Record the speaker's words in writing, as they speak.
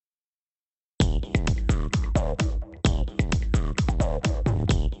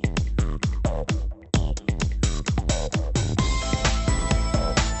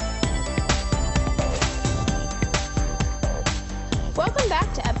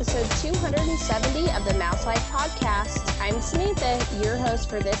episode 270 of the MouseLife podcast. I'm Samantha, your host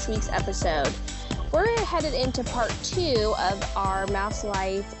for this week's episode. We're headed into part 2 of our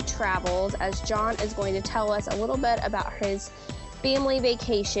MouseLife travels, as John is going to tell us a little bit about his family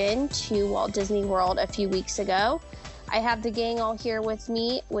vacation to Walt Disney World a few weeks ago. I have the gang all here with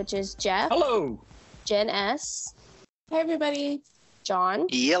me, which is Jeff. Hello. Jen S. Hi, everybody. John.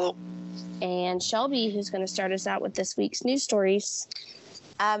 Yellow. And Shelby, who's going to start us out with this week's news stories.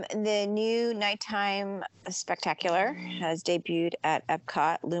 The new nighttime spectacular has debuted at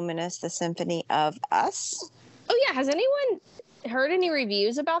Epcot, Luminous, the Symphony of Us. Oh, yeah. Has anyone heard any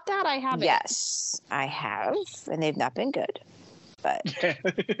reviews about that? I haven't. Yes, I have, and they've not been good. But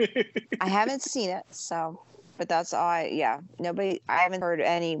I haven't seen it, so... But that's all I haven't heard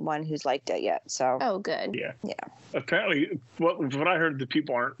anyone who's liked it yet, so... Oh, good. Yeah. Yeah. Apparently, what I heard, the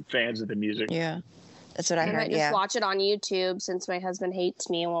people aren't fans of the music. Yeah. That's what I heard, might just watch it on YouTube since my husband hates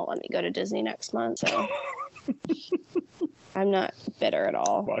me and won't let me go to Disney next month. So I'm not bitter at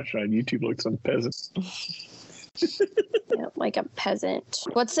all. Watch it on YouTube like some peasant. Yeah, like a peasant.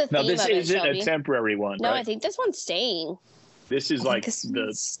 What's the Now, theme this of it, isn't Shelby? a temporary one, No, right? I think this one's staying. This is like this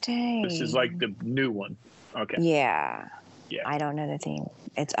this is like the new one. Okay. Yeah. Yeah. I don't know the theme.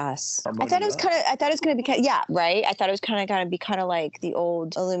 It's Us. Harmonia. I thought it was going to be right. I thought it was kind of going to be kind of like the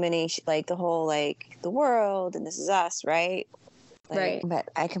old Illumination, like the whole like the world and This Is Us, right? Right. But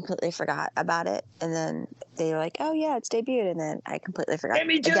I completely forgot about it, and then they were like, "Oh yeah, it's debuted," and then I completely forgot Hey,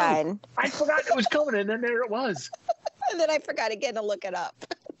 me too. again. I forgot it was coming, and then there it was. And then I forgot again to look it up.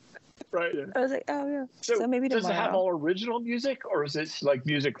 Right. Yeah. I was like, "Oh yeah." So maybe does tomorrow. it have all original music, or is it like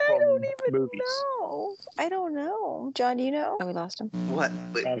music I from don't even movies? know. I don't know. John, do you know? Oh, we lost him. What?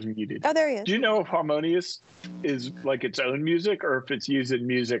 Wait, I think you did. Oh, there he is. Do you know if Harmonious is like its own music, or if it's using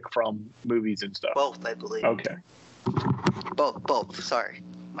music from movies and stuff? both, I believe. Okay. Both. Sorry.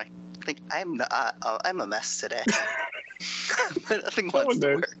 I think I'm a mess today. Nothing wants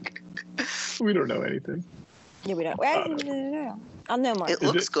to work. We don't know anything. Yeah, we don't. I'll know more. It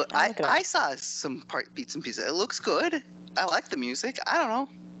looks good. I'll look it up. I saw some beats and pieces. It looks good. I like the music. I don't know.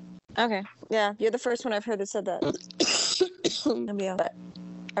 Okay. Yeah, you're the first one I've heard that said that. But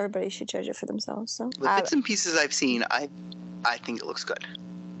everybody should judge it for themselves. So The bits and pieces I've seen, I think it looks good.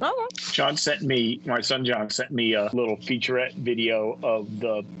 okay. My son John sent me a little featurette video of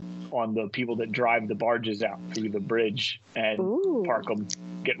the people that drive the barges out through the bridge and park them,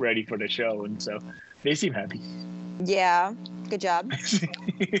 get ready for the show, and so they seem happy. Yeah. Good job.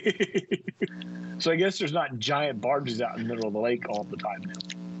 So I guess there's not giant barges out in the middle of the lake all the time now.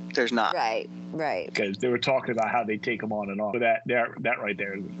 There's not. Right. Because they were talking about how they take them on and off. So that right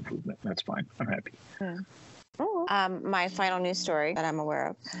there is an improvement. That's fine. I'm happy. Yeah. My final news story that I'm aware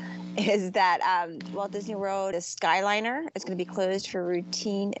of is that Walt Disney World, the Skyliner, is going to be closed for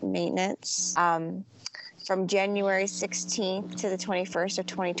routine maintenance from January 16th to the 21st of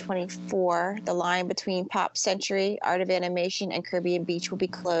 2024. The line between Pop Century, Art of Animation, and Caribbean Beach will be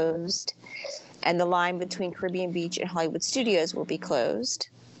closed, and the line between Caribbean Beach and Hollywood Studios will be closed.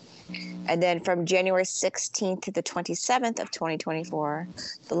 And then from January 16th to the 27th of 2024,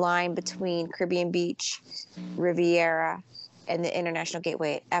 the line between Caribbean Beach, Riviera, and the International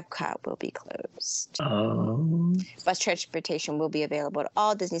Gateway at Epcot will be closed. Oh. Bus transportation will be available at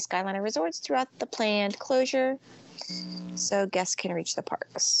all Disney Skyliner resorts throughout the planned closure, so guests can reach the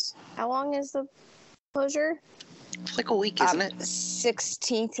parks. How long is the closure? It's like a week, isn't it?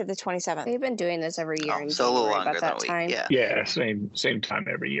 16th to the 27th. They've been doing this every year. So a little longer about than that a week. time. Yeah. Yeah, same time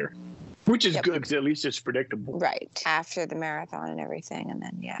every year, which is good because at least it's predictable. Right. After the marathon and everything. And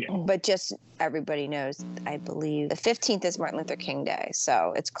then, yeah. Yeah. But just everybody knows, I believe the 15th is Martin Luther King Day.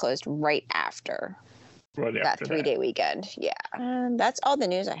 So it's closed right after Right that after 3-day weekend. Yeah. And that's all the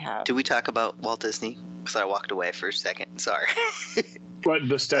news I have. Did we talk about Walt Disney? Because I walked away for a second. Sorry. What,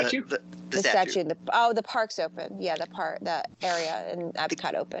 the statue? The statue. The park's open. Yeah, the area in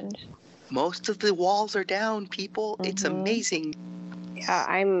Epcot opened. Most of the walls are down, people. It's amazing. Yeah,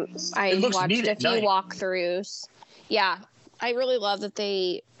 I looks watched neat a at few night. walkthroughs. Yeah, I really love that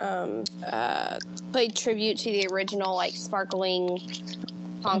they played tribute to the original like sparkling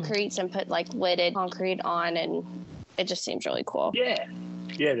concretes and put like lidded concrete on, and it just seems really cool. Yeah,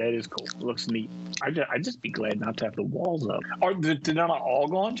 that is cool. It looks neat. I'd just be glad not to have the walls up. Did not all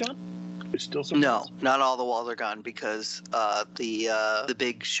gone, John? There's still some. No, not all the walls are gone because the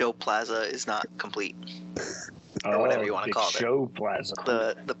big show plaza is not complete. Or whatever you want to call it. Show plaza.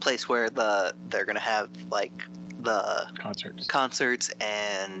 The place where they're gonna have like the concerts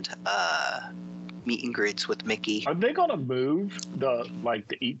and meet and greets with Mickey. Are they gonna move the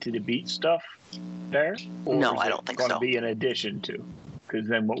Eat to the Beat stuff there? Or No, is I it don't think gonna so. be in addition to? because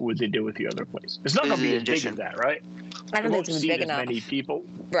then what would they do with the other place? It's not going to be as big as that, right? I don't think it's big enough. Many people.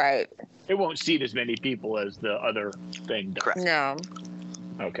 Right. It won't seat as many people as the other thing does. Correct. No.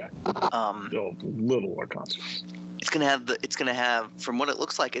 Okay. So littler concerts. It's gonna have, from what it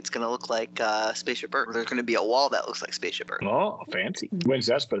looks like, it's gonna look like Spaceship Earth. There's gonna be a wall that looks like Spaceship Earth. Oh, fancy. When's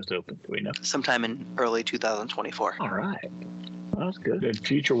that supposed to open? Do we know? Sometime in early 2024. All right. Well, that's good. And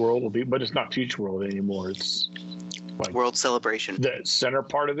Future World will be, but it's not Future World anymore. It's like World Celebration. The center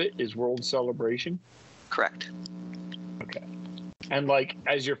part of it is World Celebration. Correct. Okay. And like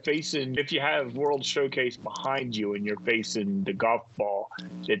as you're facing, if you have World Showcase behind you and you're facing the golf ball,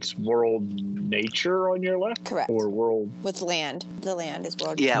 it's World Nature on your left? Correct. Or World... With land. The land is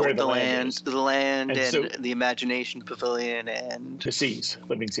World. Yeah, Where with the land and so, the Imagination Pavilion and... The seas,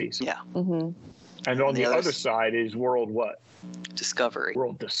 living seas. Yeah. Mm-hmm. And on the other side is World what? Discovery.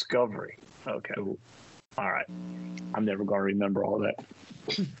 World Discovery. Okay. All right. I'm never going to remember all that.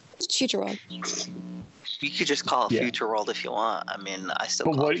 It's Future World. You could just call it Future World if you want. I mean, I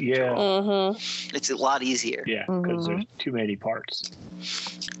still call it Future World. Mm-hmm. It's a lot easier. Yeah, because there's too many parts.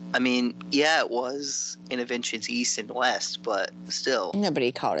 I mean, yeah, it was Innovations East and West, but still. Nobody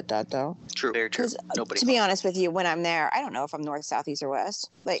called it that, though. True. Very true. Nobody. To be honest with you, when I'm there, I don't know if I'm north, south, east, or west.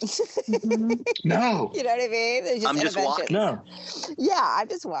 Like, No. You know what I mean? Just I'm just walking. No. Yeah, I'm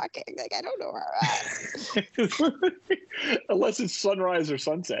just walking. Like, I don't know where I'm at. Unless it's sunrise or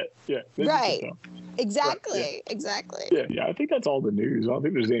sunset. Yeah. Right. Exactly. Right. Yeah. Exactly. Yeah. I think that's all the news. I don't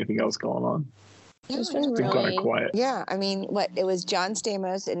think there's anything else going on. It's been It's been kind of quiet. Yeah, I mean, it was John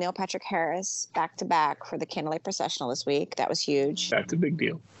Stamos and Neil Patrick Harris back to back for the Candlelight Processional this week. That was huge. That's a big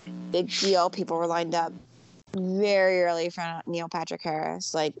deal. Big deal. People were lined up very early for Neil Patrick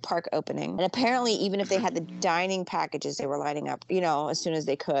Harris, like park opening. And apparently, even if they had the dining packages, they were lining up, as soon as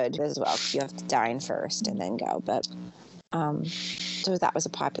they could as well. 'Cause you have to dine first and then go. But so that was a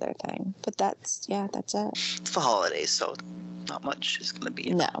popular thing. But that's it. It's the holidays, so not much is going to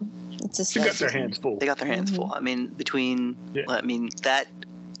be. No. It's just They got their hands full. They got their hands full. I mean, that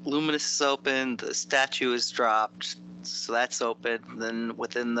Luminous is open, the statue is dropped, so that's open. Then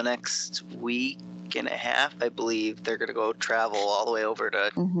within the next week and a half, I believe, they're going to go travel all the way over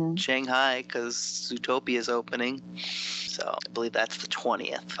to Shanghai because Zootopia is opening. So I believe that's the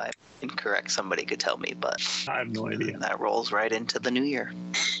 20th. If I'm incorrect, somebody could tell me, but I have no idea. That rolls right into the new year.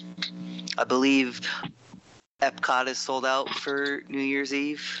 I believe Epcot is sold out for New Year's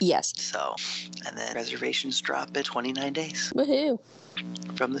Eve. Yes. So, and then reservations drop at 29 days. Woohoo.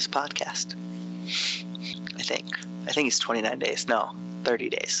 From this podcast. I think it's 29 days. No, 30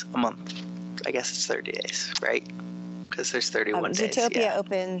 days. A month. I guess it's 30 days, right? Because there's 31 days.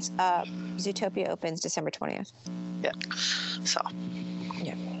 Zootopia opens December 20th. Yeah. So.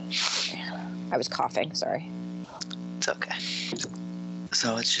 Yeah. I was coughing. Sorry. It's okay.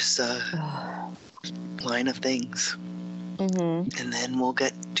 So it's just line of things. And then we'll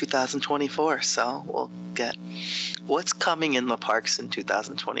get 2024. So we'll get what's coming in the parks in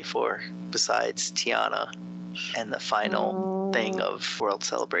 2024 besides Tiana and the final thing of World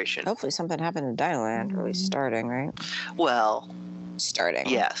Celebration. Hopefully something happened in Dinoland, or at least starting, right? Well, starting.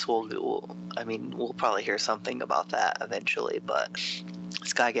 Yes, we'll probably hear something about that eventually, but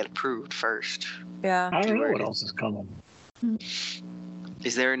it's got to get approved first. Yeah. I don't know what else is coming.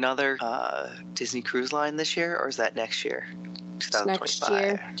 Is there another Disney Cruise Line this year, or is that next year? 2025. Next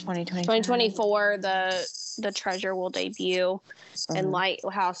year. 2024. The Treasure will debut in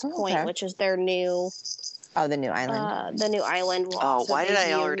Lighthouse Point, which is their new. Oh, the new island. The new island will also why did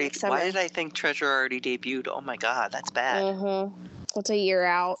debut I think Treasure already debuted? Oh my God, that's bad. It's a year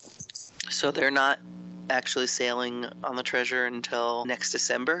out. So they're not actually sailing on the Treasure until next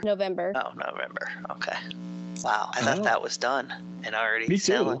December? November. Oh, November. Okay. Wow, I thought that was done and already Me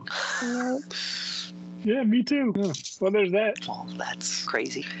sailing. Too. Yeah, me too. Yeah. Well, there's that. Well, that's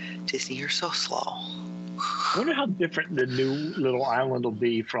crazy. Disney, you're so slow. I wonder how different the new little island will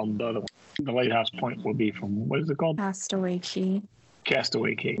be from the other one. The Lighthouse Point will be from, what is it called? Castaway Cay.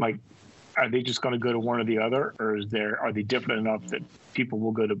 Castaway Cay. Like, are they just going to go to one or the other, or are they different enough that people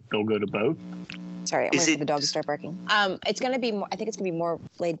will they'll go to both? Sorry, I'm waiting for the dog to start barking. It's going to be more, I think it's going to be more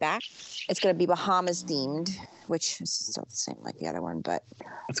laid back. It's going to be Bahamas themed, which is still the same like the other one, but. I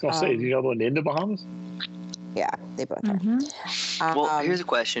was going to say, is the other one in the Bahamas? Yeah, they both are. Well, here's a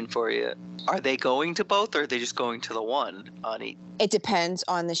question for you. Are they going to both, or are they just going to the one on each? It depends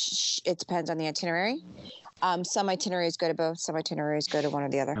on the itinerary. Some itineraries go to both. Some itineraries go to one or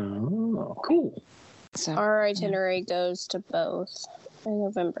the other. Oh, cool. So our itinerary goes to both in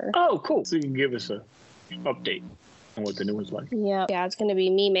November. Oh, cool. So you can give us a update on what the new one's like. Yeah, it's going to be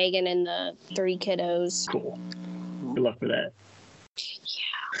me, Megan, and the 3 kiddos. Cool. Good luck for that.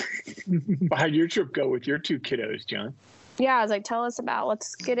 How'd your trip go with your 2 kiddos, John? Yeah, I was like, tell us about.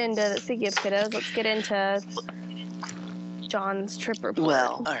 Let's get into speaking of kiddos. Let's get into John's trip report.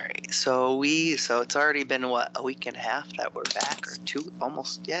 Well, all right. So it's already been a week and a half that we're back, or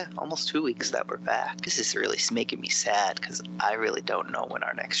almost 2 weeks that we're back. This is really making me sad because I really don't know when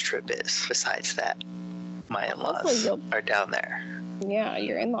our next trip is. Besides that, my in-laws are down there. Yeah,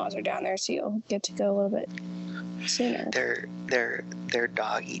 your in-laws are down there, so you'll get to go a little bit sooner. Their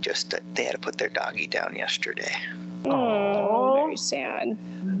doggy they had to put their doggy down yesterday. Oh, very sad.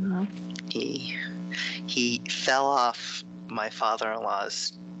 Mm-hmm. He fell off my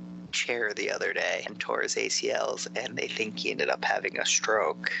father-in-law's chair the other day and tore his ACLs, and they think he ended up having a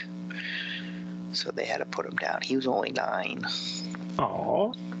stroke. So they had to put him down. He was only 9.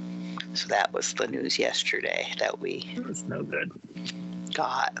 Oh. So that was the news yesterday that That's no good.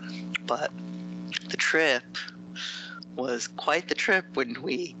 got. But the trip was quite the trip when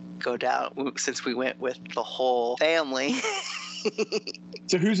we go down, since we went with the whole family.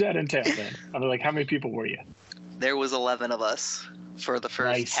 So who's that entail then? I mean, like, how many people were you? There was 11 of us for the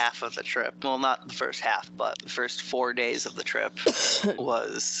first half of the trip. Well, not the first half, but the first 4 days of the trip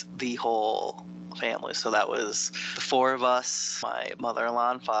was the whole family. So that was the 4 of us, my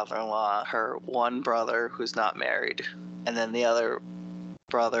mother-in-law and father-in-law, her one brother who's not married, and then the other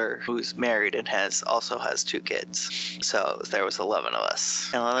brother who's married and also has 2 kids. So there was 11 of us.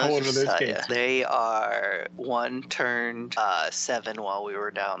 And how old are those kids? They are, one turned 7 while we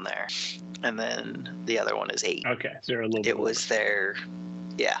were down there, and then the other one is 8. Okay, so they're a little bit. It was their,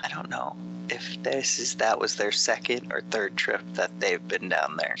 I don't know if that was their second or third trip that they've been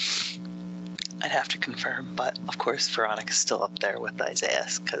down there. I'd have to confirm, but of course Veronica's still up there with Isaiah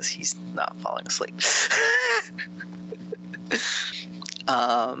because he's not falling asleep.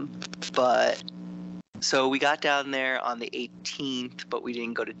 But so we got down there on the 18th, but we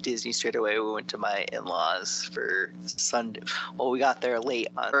didn't go to Disney straight away. We went to my in-laws for Sunday. Well, we got there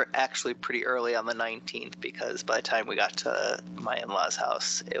or actually pretty early on the 19th, because by the time we got to my in-laws'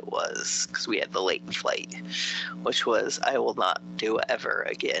 house, it was because we had the late flight, which was I will not do ever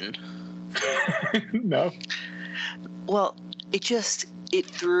again. No. Well, it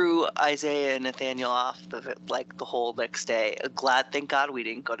threw Isaiah and Nathaniel off the whole next day. Thank God we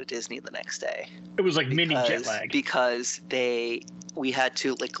didn't go to Disney the next day. It was like mini jet lag. Because we had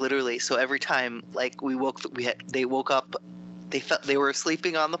to literally. So every time they woke up. They were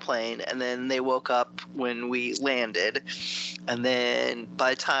sleeping on the plane, and then they woke up when we landed, and then by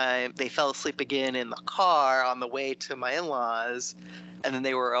the time they fell asleep again in the car on the way to my in-laws, and then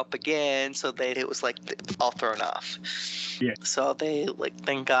they were up again, so it was all thrown off. Yeah. So they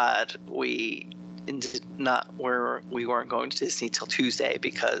thank God we weren't going to Disney till Tuesday,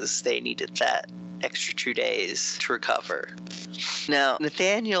 because they needed that extra 2 days to recover. Now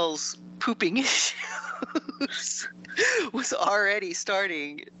Nathaniel's pooping issues was already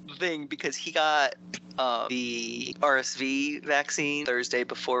starting the thing, because he got the RSV vaccine Thursday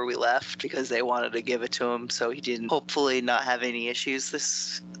before we left, because they wanted to give it to him so he didn't hopefully not have any issues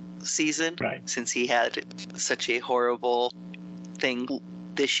this season, right, since he had such a horrible thing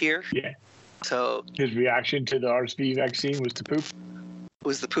this year. Yeah. So his reaction to the RSV vaccine was to poop?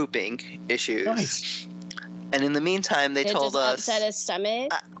 Was the pooping issues. Nice. And in the meantime, they told us... upset his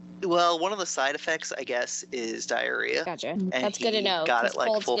stomach? Well, one of the side effects, I guess, is diarrhea. Gotcha. And that's good to know. Got it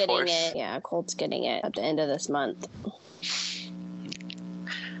full force. Yeah, Colt's getting it at the end of this month.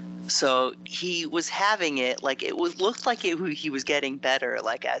 So he was having it, looked like he was getting better,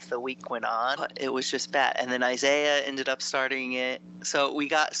 as the week went on, but it was just bad. And then Isaiah ended up starting it. So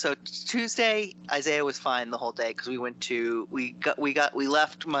Tuesday, Isaiah was fine the whole day, because we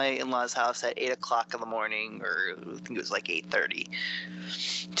left my in-laws' house at 8:00 in the morning, or I think it was 8:30.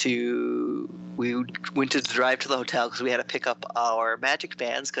 We went to drive to the hotel because we had to pick up our magic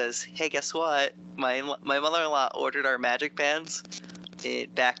bands, because hey, guess what? My mother-in-law ordered our magic bands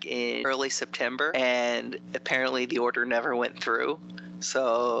back in early September, and apparently the order never went through.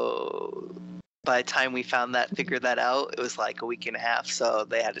 So by the time we figured that out, it was a week and a half. So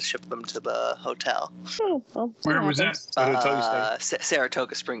they had to ship them to the hotel. Oh, well, where was that?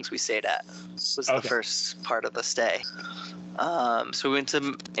 Saratoga Springs we stayed at. Was the first part of the stay. So we went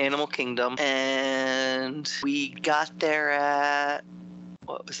to Animal Kingdom, and we got there at,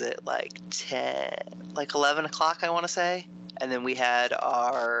 what was it, 11 o'clock, I want to say. And then we had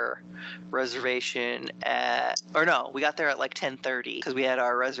our reservation we got there at 10:30, because we had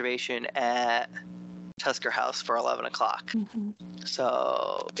our reservation at Tusker House for 11 o'clock. Mm-hmm.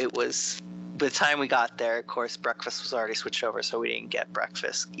 So it was, by the time we got there, of course, breakfast was already switched over, so we didn't get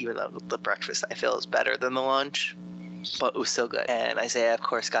breakfast, even though the breakfast I feel is better than the lunch. but it was still good. And Isaiah, of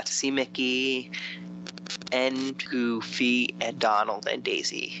course, got to see Mickey and Goofy and Donald and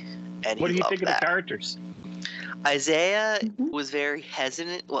Daisy. And What do you loved think of that. the characters? Isaiah was very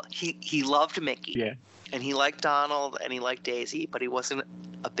hesitant. Well, he loved Mickey. Yeah. And he liked Donald and he liked Daisy, but he wasn't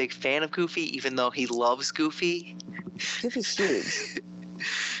a big fan of Goofy, even though he loves Goofy. Goofy's huge.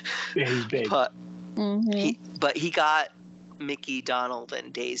 Yeah, he's big. But he got Mickey, Donald,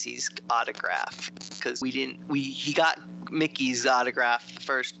 and Daisy's autograph because he got Mickey's autograph the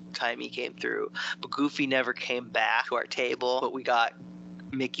first time he came through, but Goofy never came back to our table. But we got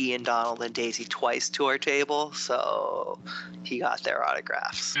Mickey and Donald and Daisy twice to our table, so he got their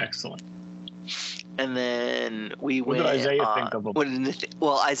autographs. Excellent. And then we What went. did Isaiah think of them?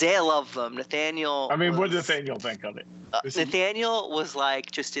 Well, Isaiah loved them. Nathaniel. What did Nathaniel think of it? Nathaniel was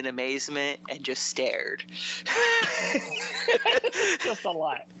like just in amazement and just stared. Just a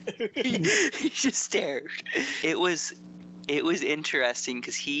lot. he just stared. It was interesting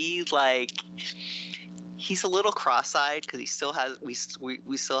because he's a little cross-eyed because he still has we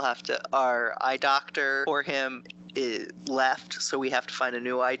still have to, our eye doctor for him is left, so we have to find a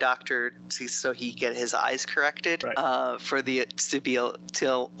new eye doctor so he get his eyes corrected, right. For the to be able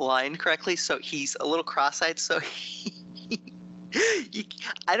to align correctly. So he's a little cross-eyed, so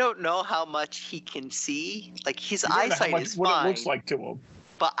I don't know how much he can see. Like his eyesight is fine. What it looks like to him.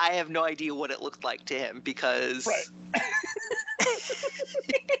 But I have no idea what it looked like to him because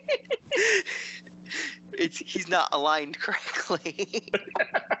he's not aligned correctly.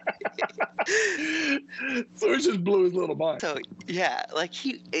 So it just blew his little mind. So yeah, like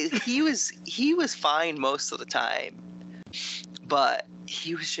he was fine most of the time, but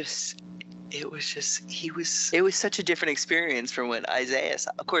it was such a different experience from when Isaiah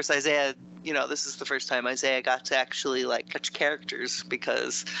saw. Of course, Isaiah, this is the first time Isaiah got to actually like touch characters,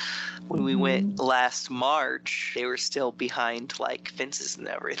 because when we went last March, they were still behind like fences and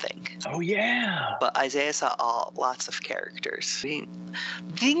everything. Oh yeah. But Isaiah saw lots of characters. The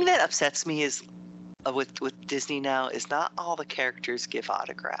thing that upsets me is with Disney now is not all the characters give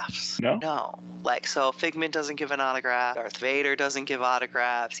autographs. No. Like, so Figment doesn't give an autograph. Darth Vader doesn't give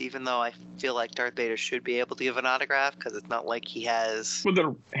autographs, even though I feel like Darth Vader should be able to give an autograph because it's not like he has. Well,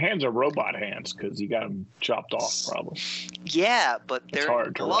 their hands are robot hands because he got them chopped off, probably. Yeah, but they're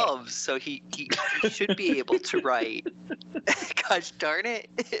gloves, so he should be able to write. Gosh darn it.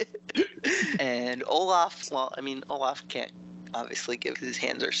 And Olaf, Olaf can't obviously give, his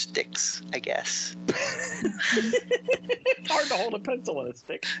hands are sticks, I guess. It's hard to hold a pencil on a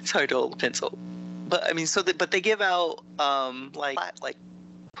stick. It's hard to hold a pencil. But but they give out like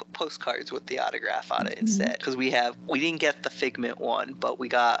postcards with the autograph on it instead, because we didn't get the Figment one, but we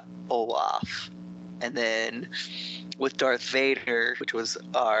got Olaf. And then with Darth Vader, which when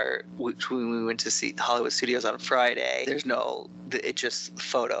we went to see Hollywood Studios on Friday, it's just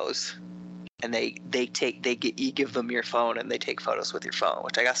photos. And you give them your phone and they take photos with your phone,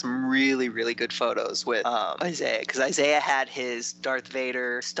 which I got some really, really good photos with Isaiah, because Isaiah had his Darth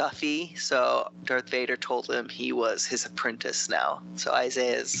Vader stuffy. So Darth Vader told him he was his apprentice now. So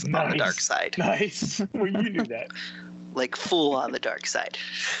Isaiah's on the dark side. Nice. Well, you knew that. Like full on the dark side.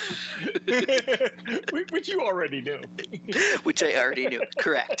 Which you already knew. Which I already knew.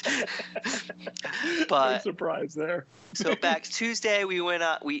 Correct. But no surprise there. So back Tuesday we went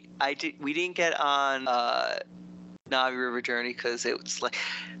on. We didn't get on Navi River Journey because it was like.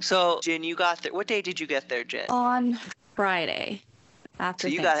 So Jen, you got there. What day did you get there, Jen? On Friday. After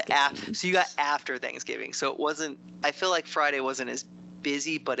Thanksgiving. So you got after Thanksgiving. So it wasn't. I feel like Friday wasn't as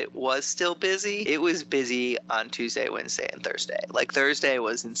busy, but it was still busy. It was busy on Tuesday, Wednesday, and Thursday. Like Thursday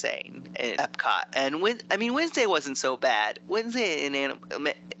was insane in Epcot, and Wednesday wasn't so bad. Wednesday in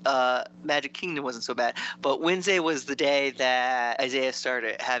Magic Kingdom wasn't so bad, but Wednesday was the day that Isaiah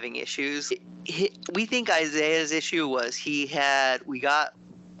started having issues. We think Isaiah's issue was we got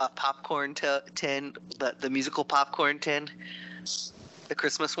a popcorn tin, the musical popcorn tin, the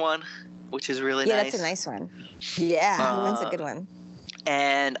Christmas one, which is really nice. Yeah, that's a nice one. Yeah, that's a good one.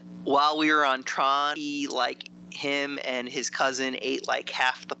 And while we were on Tron, him and his cousin ate like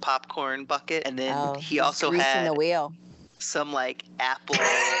half the popcorn bucket, and then he also had the wheel. Some like apple,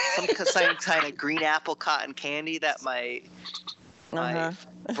 some kind of green apple cotton candy that my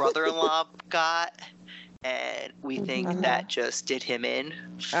brother-in-law got. And we think that just did him in.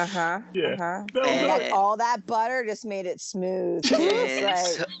 Yeah. All that butter just made it smooth.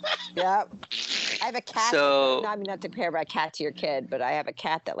 Yep. I have a cat. Not to compare my cat to your kid, but I have a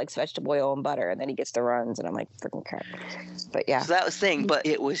cat that likes vegetable oil and butter, and then he gets the runs, and I'm like, freaking crap. But yeah. So that was the thing, but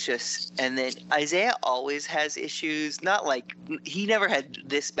it was just, and then Isaiah always has issues. Not like he never had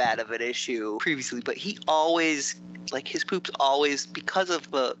this bad of an issue previously, but he always like his poop's always because of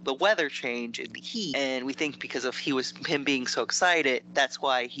the weather change and the heat, and we think because of him being so excited, that's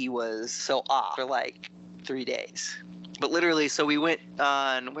why he was so off for like 3 days. But literally, so we went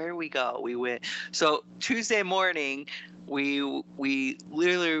on, where did we go? So Tuesday morning, we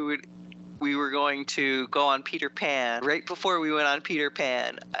literally we were going to go on Peter Pan. Right before we went on Peter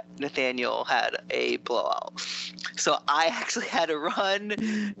Pan, Nathaniel had a blowout. So I actually had to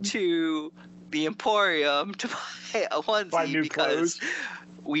run to the Emporium to buy a onesie because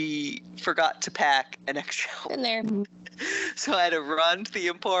we forgot to pack an extra one. In there. So I had to run to the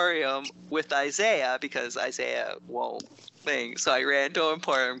Emporium with Isaiah because Isaiah won't thing. So I ran to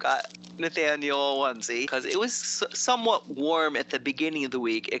Emporium, got Nathaniel a onesie because it was somewhat warm at the beginning of the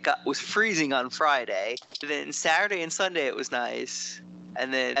week. It was freezing on Friday. Then Saturday and Sunday it was nice.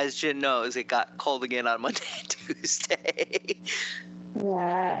 And then, as Jen knows, it got cold again on Monday and Tuesday.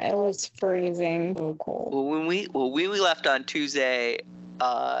 Yeah, it was freezing. So cold. Well, when we left on Tuesday,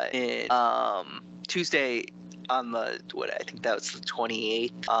 Tuesday on I think that was the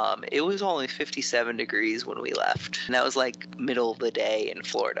 28th. It was only 57 degrees when we left, and that was like middle of the day in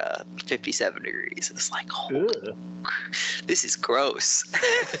Florida. 57 degrees. It's like, oh, this is gross.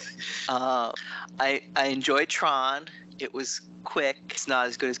 I enjoyed Tron. It was quick. It's not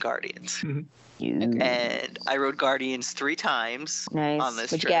as good as Guardians. And I rode Guardians 3 times on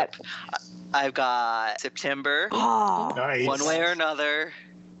this trip. Get? I've got September, nice. One Way or Another,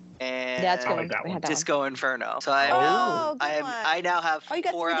 and that's Disco Inferno. So I now have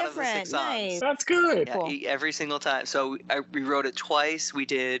 4 out of the 6 songs. Nice. That's good. Yeah, cool. Every single time. So we wrote it twice.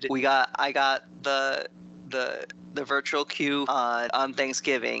 I got the virtual queue on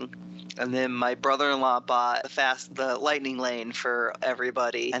Thanksgiving. And then my brother-in-law bought the lightning lane for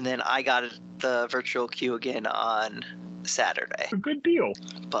everybody. And then I got the virtual queue again on Saturday. A good deal.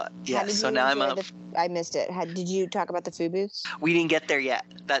 But yeah, so now I'm up. I missed it. Did you talk about the food booths? We didn't get there yet.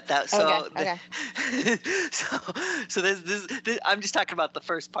 Okay. So this I'm just talking about the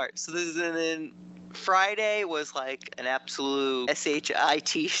first part. So this is then Friday was like an absolute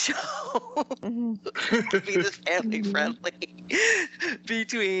SHIT show. To be this family friendly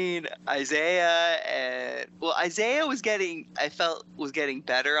between Isaiah and Isaiah was getting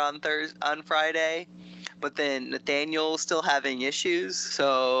better on Friday. But then Nathaniel still having issues,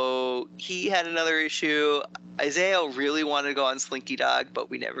 so he had another issue. Isaiah really wanted to go on Slinky Dog, but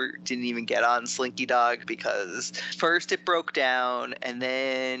we didn't even get on Slinky Dog because first it broke down, and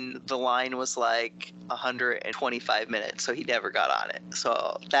then the line was like 125 minutes, so he never got on it.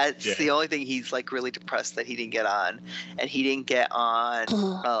 So that's the only thing he's like really depressed that he didn't get on, and he didn't get on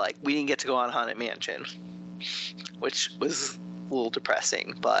we didn't get to go on Haunted Mansion, which was a little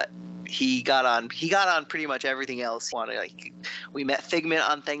depressing, but. He got on pretty much everything else. We met Figment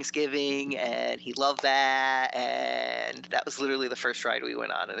on Thanksgiving, and he loved that. And that was literally the first ride we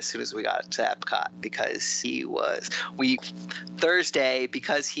went on. And as soon as we got to Epcot, because Thursday,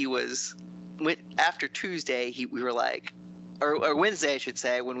 because he was after Tuesday, we were like. Or Wednesday, I should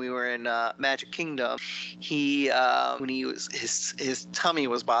say, when we were in Magic Kingdom, when his tummy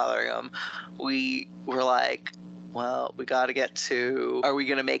was bothering him, we were like. Well, we got to get to. Are we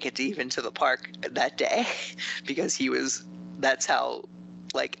gonna make it even to the park that day? Because that's how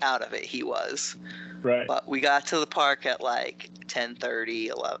out of it he was. Right. But we got to the park at 10:30,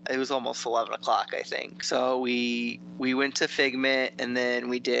 11. It was almost 11 o'clock, I think. So we went to Figment, and then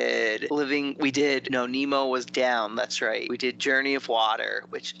Nemo was down. That's right. We did Journey of Water,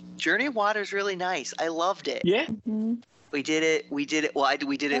 which Journey of Water is really nice. I loved it. Yeah. Mm-hmm. We did it. Well, I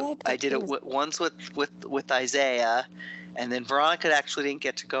did it once with Isaiah, and then Veronica actually didn't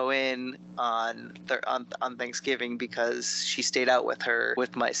get to go in on Thanksgiving because she stayed out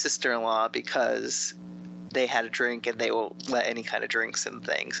with my sister-in-law because they had a drink and they won't let any kind of drinks and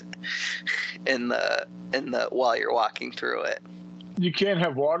things in the while you're walking through it. You can't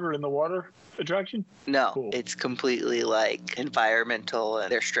have water in the water attraction? No, cool. It's completely environmental,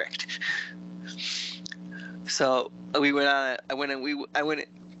 and they're strict. So we went on it. I went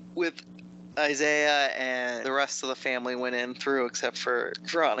with Isaiah, and the rest of the family went in through, except for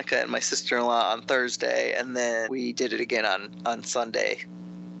Veronica and my sister-in-law on Thursday, and then we did it again on Sunday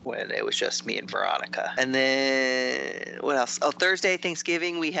when it was just me and Veronica. And then what else? Oh, Thursday,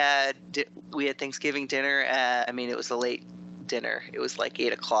 Thanksgiving, we had Thanksgiving dinner it was a late dinner. It was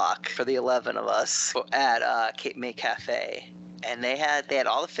 8 o'clock for the 11 of us at Cape May Cafe. And they had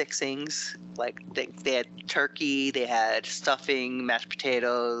all the fixings. They had turkey, they had stuffing, mashed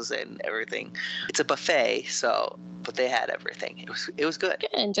potatoes, and everything. It's a buffet, but they had everything. It was good.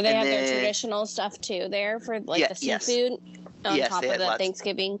 Good. Do they have their traditional stuff too there for the seafood on top of the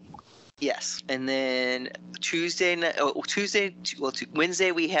Thanksgiving? Yes, and then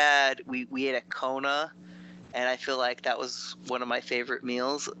Wednesday we ate at Kona, and I feel like that was one of my favorite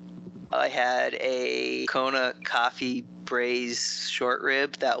meals. I had a Kona coffee braised short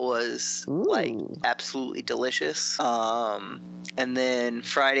rib that was like absolutely delicious. And then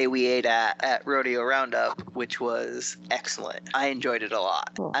Friday we ate at Rodeo Roundup, which was excellent. I enjoyed it a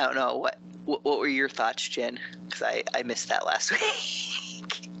lot. Cool. I don't know what were your thoughts, Jen? Because I missed that last week.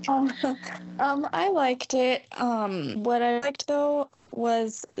 I liked it. What I liked though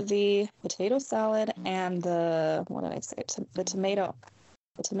was the potato salad and the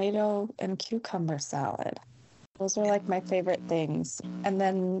tomato and cucumber salad. Those are like my favorite things. And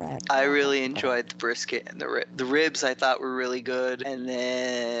then I really enjoyed the brisket and the ribs. I thought were really good, and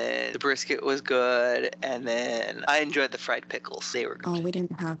then the brisket was good, and then I enjoyed the fried pickles. They were good. Oh, we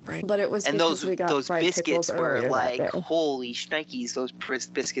didn't have fried, but it was and because we got those fried biscuits pickles were earlier that like day. holy shnikes. Those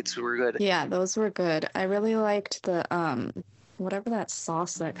biscuits were good. Yeah, those were good. I really liked the whatever that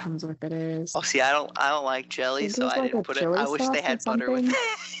sauce that comes with it is. Oh, see, I don't like jelly, so I didn't put it. I wish they had butter with it.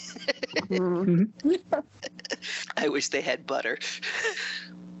 I wish they had butter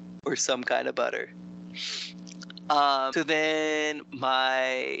or some kind of butter. So then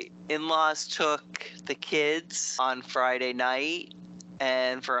my in-laws took the kids on Friday night,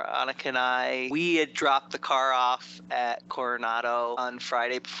 and Veronica and I, we had dropped the car off at Coronado on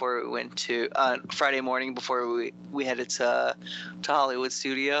Friday morning before we headed to Hollywood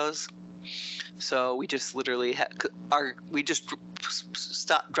Studios. So we just literally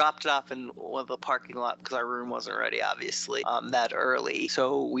dropped it off in one of the parking lot because our room wasn't ready, obviously, that early.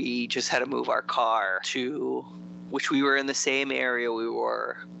 So we just had to move our car to, which we were in the same area we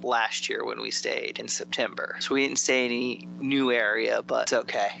were last year when we stayed in September. So we didn't stay in any new area, but it's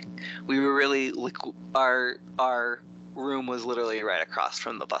okay. We were really, our room was literally right across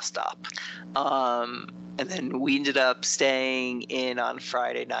from the bus stop. And then we ended up staying in on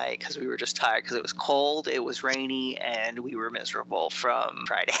Friday night because we were just tired because it was cold, it was rainy, and we were miserable from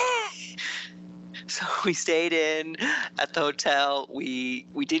Friday. So we stayed in at the hotel. We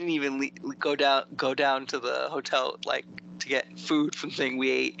didn't even go down to the hotel like to get food from the thing we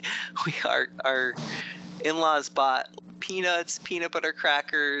ate. Our in-laws bought peanuts, peanut butter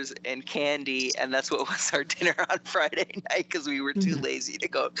crackers, and candy, and that's what was our dinner on Friday night because we were too lazy to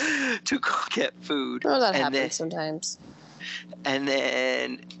go get food. Oh, that happens sometimes. And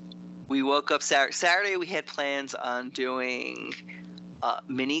then we woke up Saturday. We had plans on doing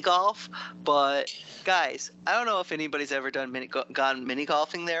mini golf, but guys, I don't know if anybody's ever done gone mini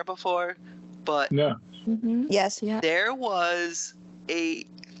golfing there before, but no. Mm-hmm. Yes, yeah. There was a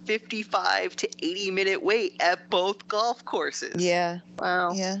 55 to 80 minute wait at both golf courses. Yeah.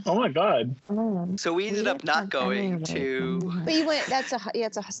 Wow. Yeah. Oh my God. So we ended up not going to. But you went.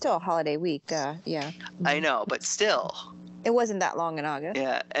 It's still a holiday week. Yeah. I know, but still. It wasn't that long in August.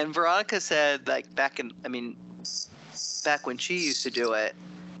 Yeah, and Veronica said like back when she used to do it,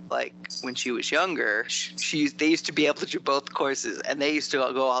 like when she was younger, they used to be able to do both courses, and they used to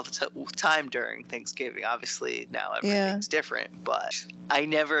go all the time during Thanksgiving. Obviously now everything's different, but I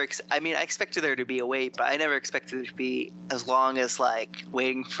expected there to be a wait, but I never expected it to be as long as like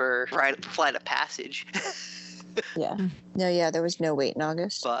waiting for flight of passage. Yeah. No, yeah, there was no wait in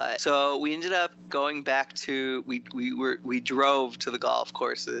August. But so we ended up going back to we drove to the golf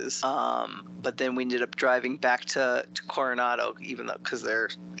courses, but then we ended up driving back to Coronado, even though because they're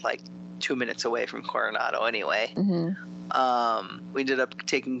like 2 minutes away from Coronado anyway. Mm-hmm. We ended up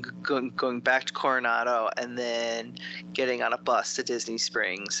going back to Coronado and then getting on a bus to Disney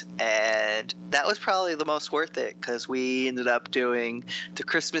Springs, and that was probably the most worth it because we ended up doing the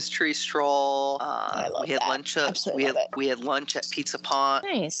Christmas tree stroll. I love we had that. lunch. We had lunch at Pizza Pont.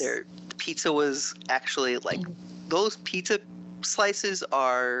 Nice. The pizza was actually like those pizza slices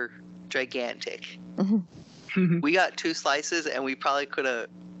are gigantic. Mm-hmm. We got 2 slices, and we probably could have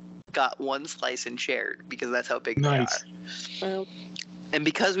got 1 slice and shared because that's how big they are. Well, And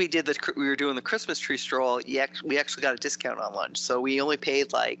because we were doing the Christmas tree stroll, we actually got a discount on lunch. So we only paid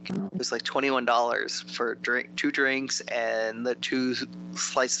it was like $21 for 2 drinks and the 2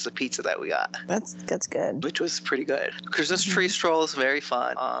 slices of pizza that we got. That's good. Which was pretty good. Christmas tree stroll is very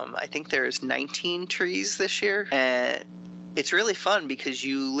fun. I think there's 19 trees this year, and it's really fun because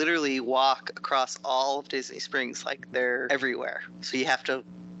you literally walk across all of Disney Springs, like they're everywhere. So you have to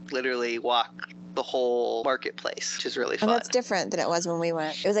literally walk the whole marketplace, which is really fun. And that's different than it was when we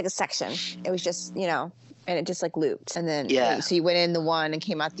went. It was like a section. It was just, and and it just like looped, and then so you went in the one and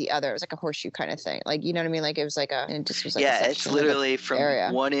came out the other. It was like a horseshoe kind of thing, like, you know what I mean? Like it was like and it just was like it's literally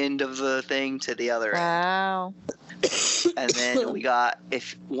from one end of the thing to the other end. Wow. And then we got,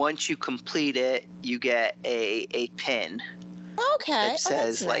 once you complete it, you get a pin. Okay. It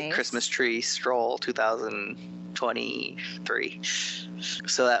says like nice. Christmas Tree Stroll 2023.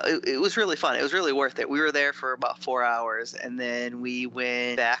 So it was really fun. It was really worth it. We were there for about 4 hours, and then we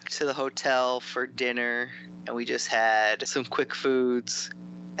went back to the hotel for dinner, and we just had some quick foods,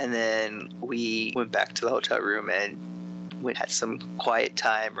 and then we went back to the hotel room and we had some quiet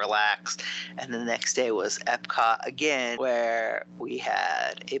time, relaxed, and the next day was Epcot again, where we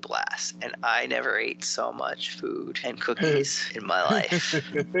had a blast. And I never ate so much food and cookies in my life.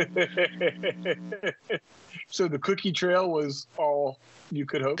 So the cookie trail was all you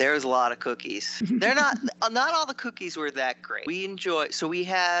could hope? There was a lot of cookies. They're not all the cookies were that great. We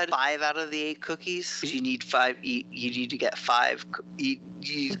had 5 out of the 8 cookies, because you need 5. You need to get 5. You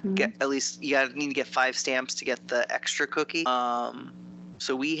get at least need to get 5 stamps to get the extra cookie.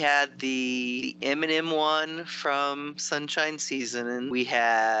 So we had the M&M one from Sunshine Seasoning. We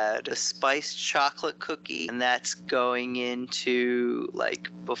had a spiced chocolate cookie, and that's going into like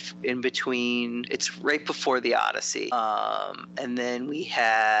in between. It's right before the Odyssey. And then we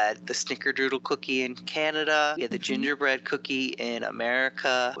had the Snickerdoodle cookie in Canada. We had the gingerbread cookie in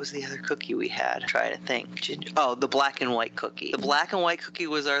America. What was the other cookie we had? I'm trying to think. The black and white cookie. The black and white cookie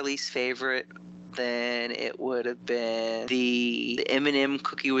was our least favorite. Then it would have been the M&M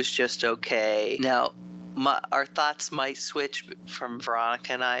cookie was just okay. Now, our thoughts might switch from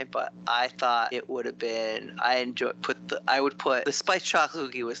Veronica and I, but I thought it would have been. I would put the spiced chocolate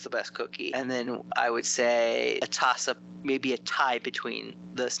cookie was the best cookie, and then I would say a toss up, maybe a tie between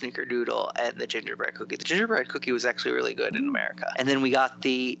the Snickerdoodle and the gingerbread cookie. The gingerbread cookie was actually really good in America. And then we got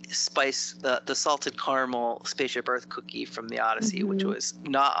the the salted caramel Spaceship Earth cookie from the Odyssey, which was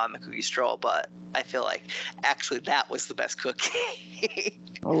not on the cookie stroll, but I feel like actually that was the best cookie.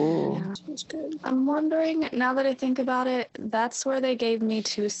 Oh, yeah. I'm wondering, now that I think about it, that's where they gave me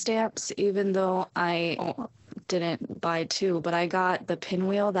 2 stamps, even though I didn't buy 2, but I got the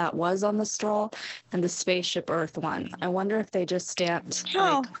pinwheel that was on the stroll and the Spaceship Earth one. I wonder if they just stamped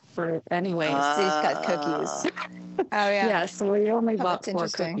for it anyways. So you just got cookies. Oh yeah. Yeah, so we only bought 4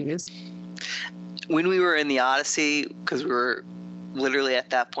 cookies. When we were in the Odyssey, because we were literally at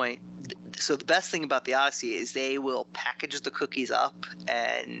that point, so the best thing about the Odyssey is they will package the cookies up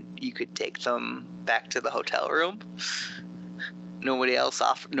and you could take them back to the hotel room. Nowhere else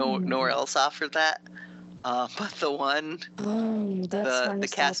offered that. But the one, the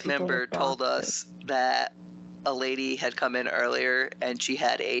cast member told us that a lady had come in earlier and she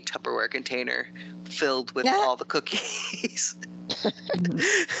had a Tupperware container filled with all the cookies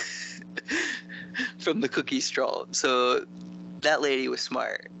from the cookie stroll. So that lady was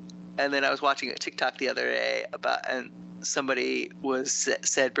smart. And then I was watching a TikTok the other day and somebody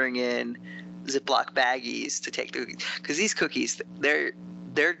said bring in Ziploc baggies to take the cookies, because these cookies they're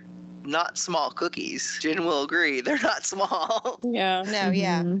not small cookies. Jen will agree, they're not small. Yeah. No,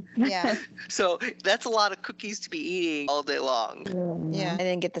 yeah. So that's a lot of cookies to be eating all day long. Yeah. And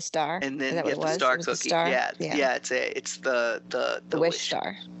then get the star. And then get the star cookie. Star? Yeah. It's the wish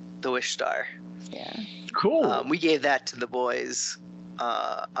star. The wish star. Yeah. Cool. We gave that to the boys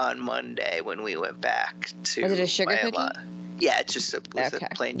on Monday when we went back to. Was it a sugar cookie? Yeah, it's just a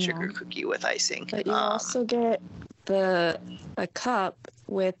plain sugar cookie with icing. But you also get a cup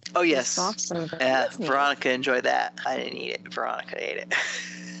with soft serve. Yeah, Veronica enjoyed that. I didn't eat it. Veronica ate it.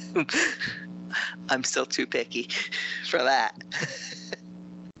 I'm still too picky for that.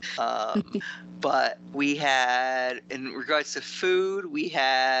 But we had, in regards to food, we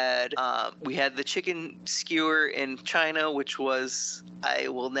had the chicken skewer in China, which was I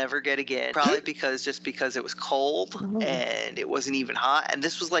will never get again. Probably because it was cold and it wasn't even hot. And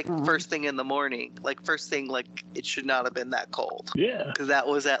this was like first thing in the morning, like first thing, like it should not have been that cold. Yeah. Because that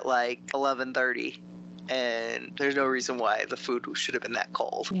was at like 11:30. And there's no reason why the food should have been that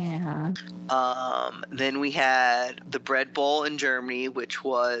cold. Yeah. Then we had the bread bowl in Germany, which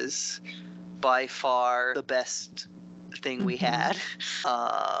was by far the best thing we had.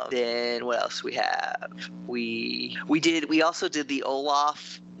 Then what else we have? We also did the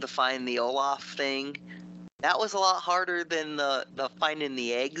Olaf, the find the Olaf thing. That was a lot harder than the finding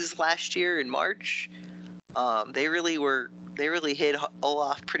the eggs last year in March. They really hit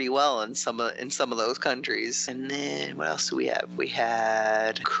Olaf pretty well in some of those countries. And then what else do we have? We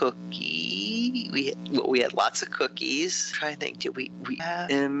had cookie. We had lots of cookies. I'm trying to think. Did we have,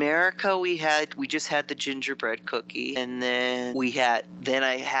 in America we just had the gingerbread cookie, and then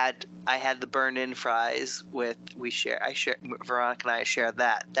I had I had the burn-in fries with Veronica and I shared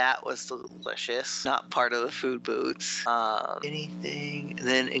that. That was delicious. Not part of the food booths. Anything. And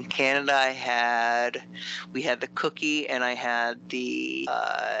then in Canada, we had the cookie, and I had the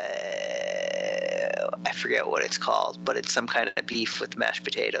I forget what it's called, but it's some kind of beef with mashed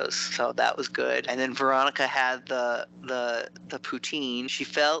potatoes. So that was good. And then Veronica had the poutine. She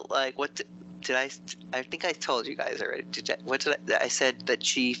felt like I think I told you guys already. I said that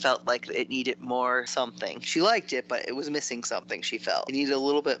she felt like it needed more something. She liked it, but it was missing something. She felt it needed a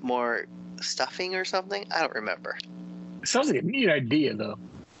little bit more stuffing or something. I don't remember. It sounds like a neat idea, though.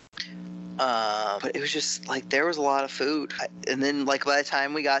 But it was just like there was a lot of food, and then like by the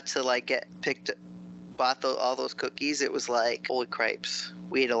time we got to like bought all those cookies, it was like holy cripes.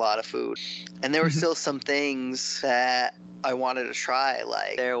 We ate a lot of food, and there were still some things that I wanted to try.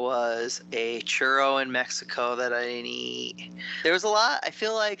 Like there was a churro in Mexico that I didn't eat. There was a lot. I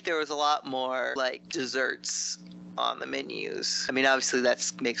feel like there was a lot more like desserts on the menus. I mean, obviously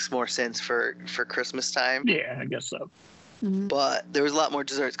that makes more sense for Christmas time. Yeah, I guess so. Mm-hmm. But there was a lot more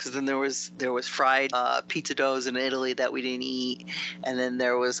desserts because then there was fried pizza doughs in Italy that we didn't eat, and then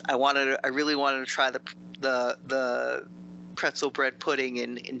there was I really wanted to try the pretzel bread pudding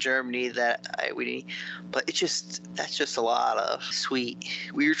in Germany that we didn't eat. But that's just a lot of sweet.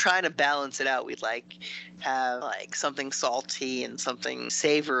 We were trying to balance it out. We'd like have like something salty and something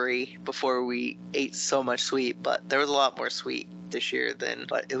savory before we ate so much sweet, but there was a lot more sweet this year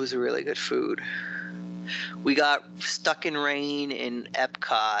but it was a really good food. We got stuck in rain in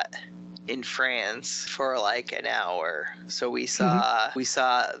Epcot in France for like an hour. So we saw the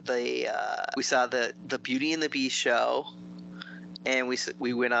Beauty and the Beast show, and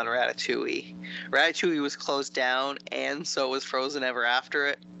we went on Ratatouille. Ratatouille was closed down, and so was Frozen Ever After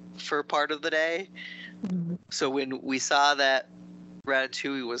it for part of the day. Mm-hmm. So when we saw that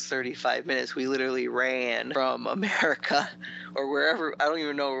Ratatouille was 35 minutes, we literally ran from America or wherever. I don't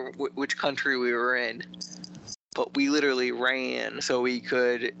even know which country we were in, but we literally ran so we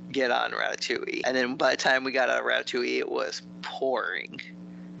could get on Ratatouille. And then by the time we got out of Ratatouille, it was pouring.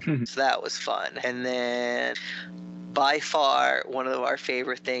 So that was fun. And then by far one of our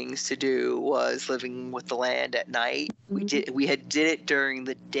favorite things to do was Living with the Land at night. We did it during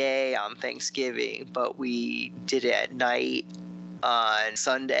the day on Thanksgiving, but we did it at night on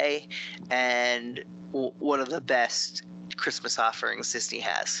Sunday, and one of the best Christmas offerings Disney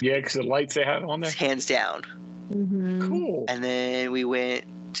has. Yeah, because the lights they had on there. Hands down. Mm-hmm. Cool. And then we went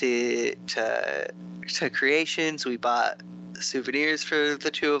to Creations. We bought souvenirs for the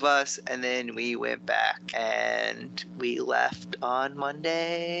two of us, and then we went back, and we left on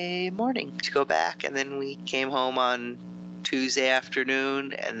Monday morning to go back, and then we came home on Tuesday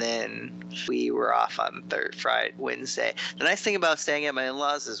afternoon, and then we were off on Wednesday. The nice thing about staying at my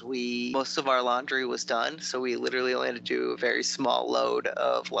in-laws is most of our laundry was done, so we literally only had to do a very small load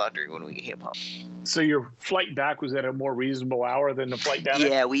of laundry when we came home. So your flight back was at a more reasonable hour than the flight down?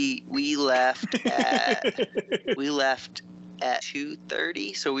 Yeah, we left at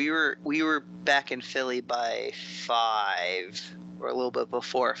 2:30, so we were back in Philly by 5. Or a little bit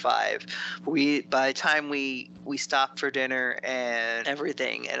before 5. By the time we stopped for dinner and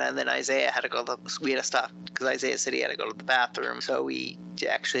everything, and then Isaiah had to we had to stop because Isaiah said he had to go to the bathroom, so we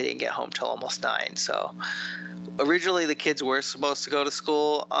actually didn't get home till almost 9. So originally the kids were supposed to go to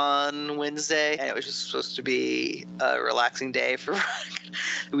school on Wednesday, and it was just supposed to be a relaxing day for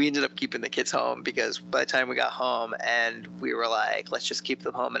we ended up keeping the kids home because by the time we got home, and we were like, let's just keep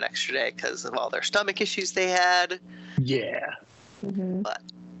them home an extra day because of all their stomach issues they had. Yeah. Mm-hmm. But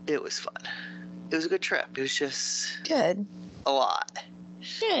it was fun. It was a good trip. It was just Good. a lot.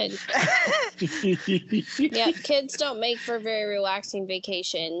 Good. Yeah, kids don't make for very relaxing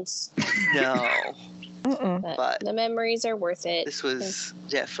vacations. No. But the memories are worth it. This was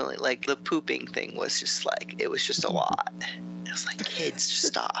definitely like the pooping thing was just like, it was just a lot. It was like, kids, just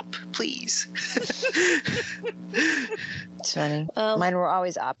stop, please. It's funny. Mine were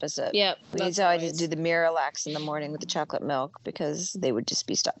always opposite. Yep. We used to always do the Miralax in the morning with the chocolate milk because they would just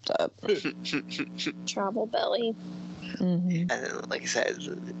be stopped up. Travel belly. Mm-hmm. And then, like I said,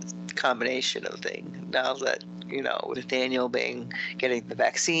 the combination of things. Now that, with Nathaniel getting the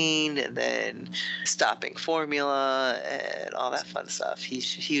vaccine and then stopping formula and all that fun stuff,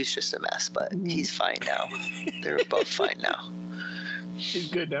 he was just a mess, but he's fine now. They're both fine now. He's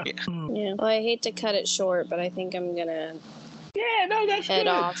good now. Yeah. Well, I hate to cut it short, but I think I'm gonna head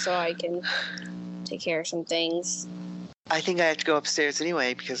off so I can take care of some things. I think I have to go upstairs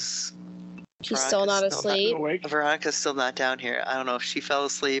anyway because He's still not asleep. Veronica's still not down here. I don't know if she fell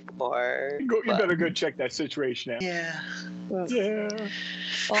asleep or. You better go check that situation out. Yeah. Yeah.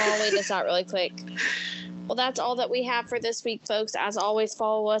 Well, I'll wait this out really quick. Well, that's all that we have for this week, folks. As always,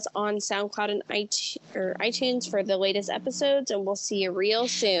 follow us on SoundCloud and iTunes for the latest episodes, and we'll see you real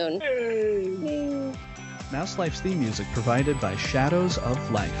soon. Hey. MouseLife's theme music provided by Shadows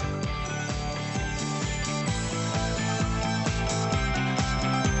of Life.